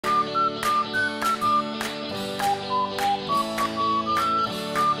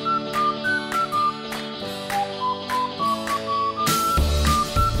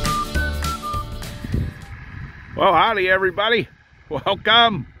Well, howdy everybody.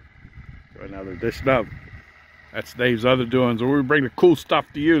 Welcome to another edition of That's Dave's Other Doings, where we bring the cool stuff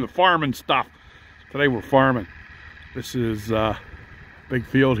to you, the farming stuff. Today we're farming. This is a big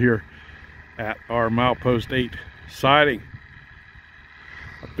field here at our milepost 8 siding.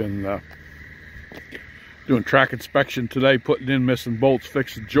 I've been doing track inspection today, putting in missing bolts,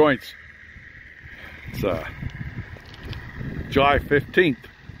 fixing joints. It's July 15th,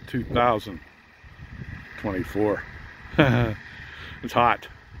 2024. It's hot.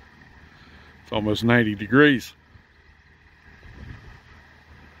 It's almost 90 degrees.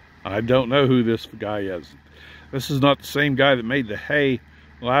 I don't know who this guy is. This is not the same guy that made the hay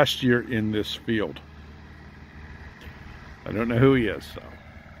last year in this field. I don't know who he is. So,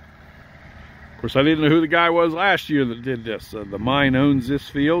 of course, I didn't know who the guy was last year that did this. The mine owns this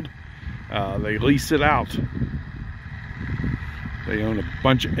field. They lease it out. They own a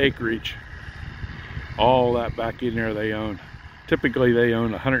bunch of acreage. All that back in there they own. Typically they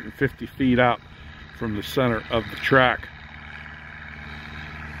own 150 feet out from the center of the track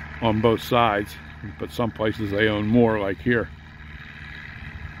on both sides, but some places they own more, like here.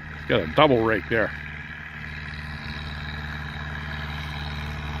 It's got a double rake there.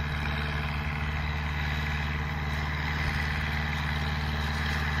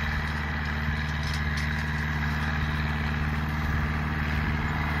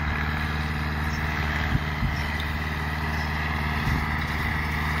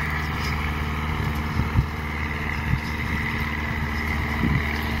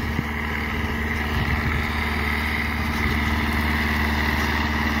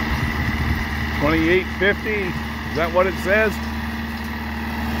 $28.50, is that what it says?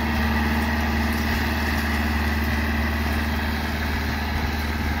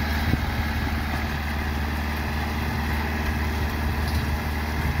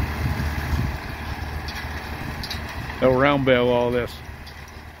 They'll round bale all this.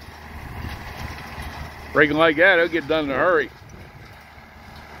 Breaking like that, it'll get done in a hurry.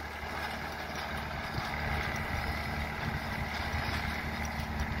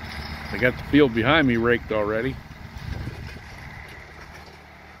 I got the field behind me raked already.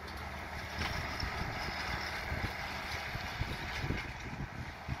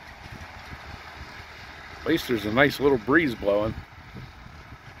 At least there's a nice little breeze blowing.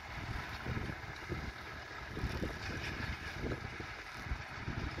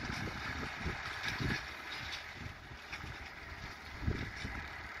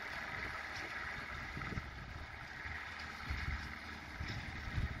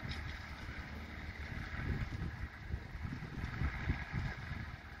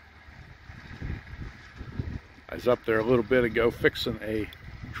 I was up there a little bit ago fixing a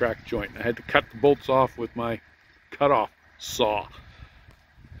track joint. I had to cut the bolts off with my cutoff saw,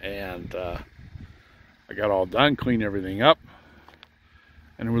 and I got all done, cleaned everything up,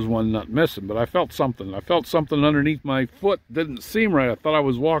 and there was one nut missing, but I felt something. I felt something underneath my foot. Didn't seem right. I thought I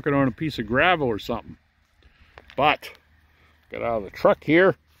was walking on a piece of gravel or something. But got out of the truck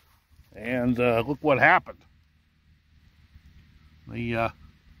here, and look what happened. The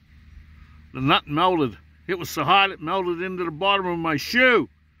nut melted. It was so hot it melted into the bottom of my shoe.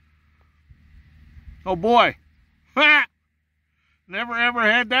 Oh boy. Ha! Never ever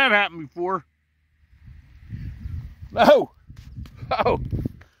had that happen before. No. Oh.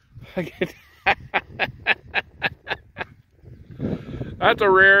 That's a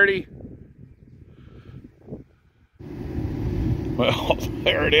rarity. Well,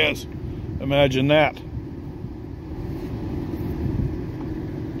 there it is. Imagine that.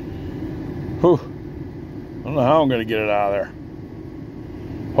 Whew. I don't know how I'm going to get it out of there.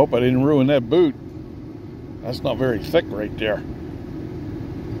 Hope I didn't ruin that boot. That's not very thick right there.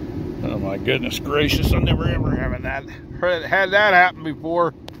 Oh my goodness gracious, I never ever had that happen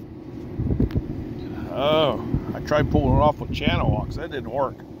before. Oh, I tried pulling it off with channel locks. That didn't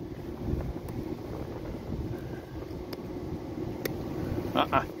work.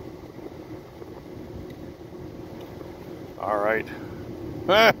 All right.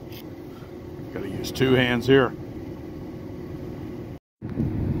 Gotta use two hands here.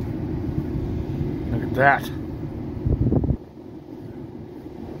 Look at that.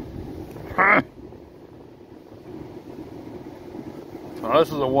 Oh, this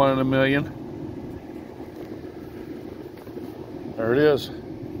is a 1 in a million. There it is.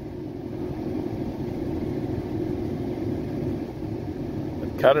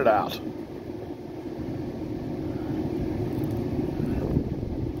 And cut it out.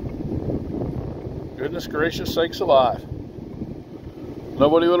 Goodness gracious sakes alive.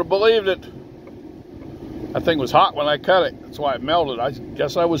 Nobody would have believed it. That thing was hot when I cut it. That's why it melted. I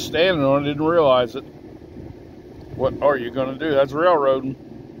guess I was standing on it, didn't realize it. What are you gonna do? That's railroading.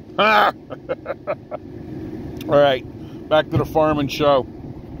 Ha! All right, back to the farming show.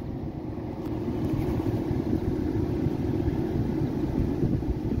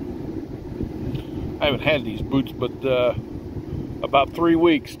 I haven't had these boots but about 3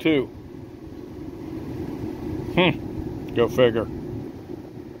 weeks too. Go figure.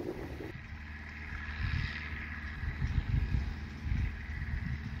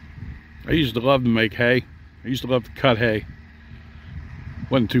 I used to love to make hay. I used to love to cut hay.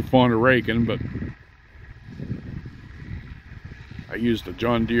 Wasn't too fond of raking, but I used a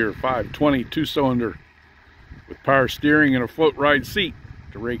John Deere 520 2-cylinder with power steering and a float ride seat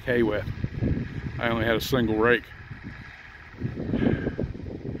to rake hay with. I only had a single rake.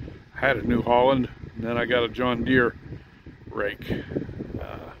 I had a New Holland, and then I got a John Deere rake.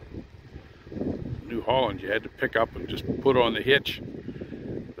 New Holland you had to pick up and just put on the hitch.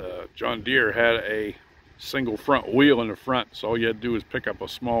 The John Deere had a single front wheel in the front, so all you had to do was pick up a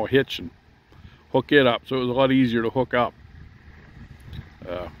small hitch and hook it up, so it was a lot easier to hook up.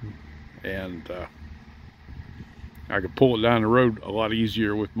 I could pull it down the road a lot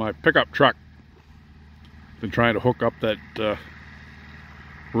easier with my pickup truck than trying to hook up that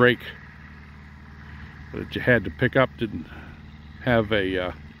rake that you had to pick up. Didn't have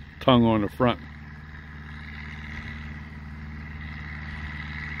a tongue on the front.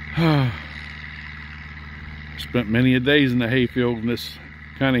 Spent many a days in the hayfield in this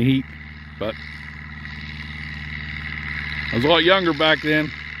kind of heat, but I was a lot younger back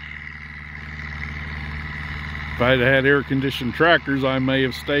then. If I'd had air-conditioned tractors, I may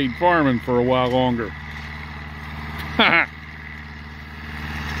have stayed farming for a while longer.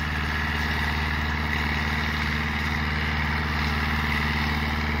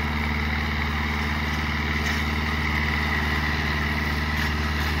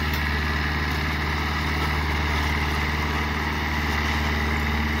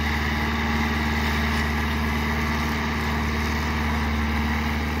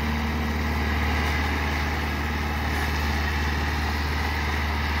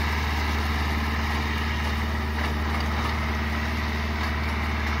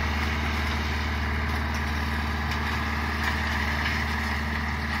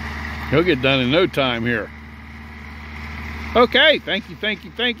 He'll get done in no time here. Okay, thank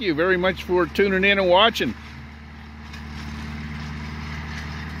you very much for tuning in and watching.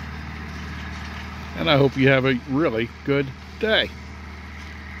 And I hope you have a really good day.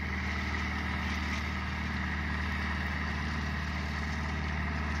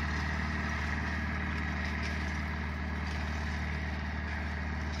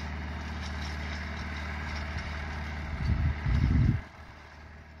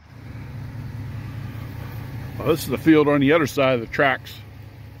 Well, this is the field on the other side of the tracks.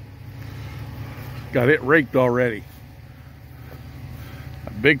 Got it raked already. A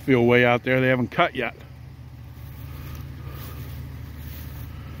big field way out there they haven't cut yet.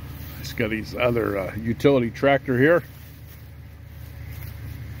 It's got these other utility tractor here.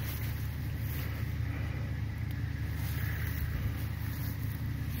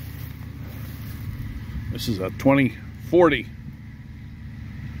 This is a 2040.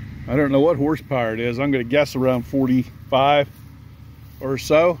 I don't know what horsepower it is. I'm going to guess around 45 or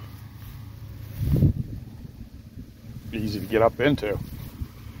so. Easy to get up into.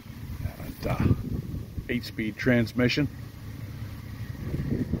 8-speed transmission.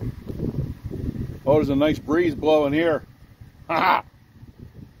 Oh, there's a nice breeze blowing here. Ha!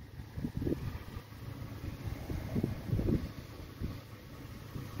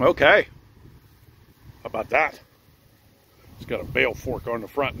 Okay. How about that? It's got a bale fork on the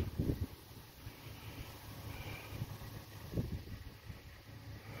front.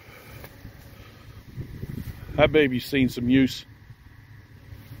 That baby's seen some use.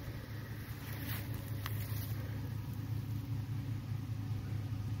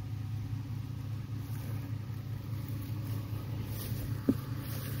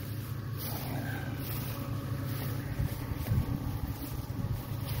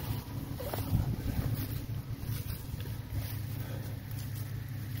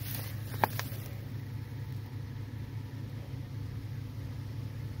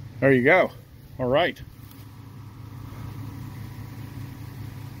 There you go. All right.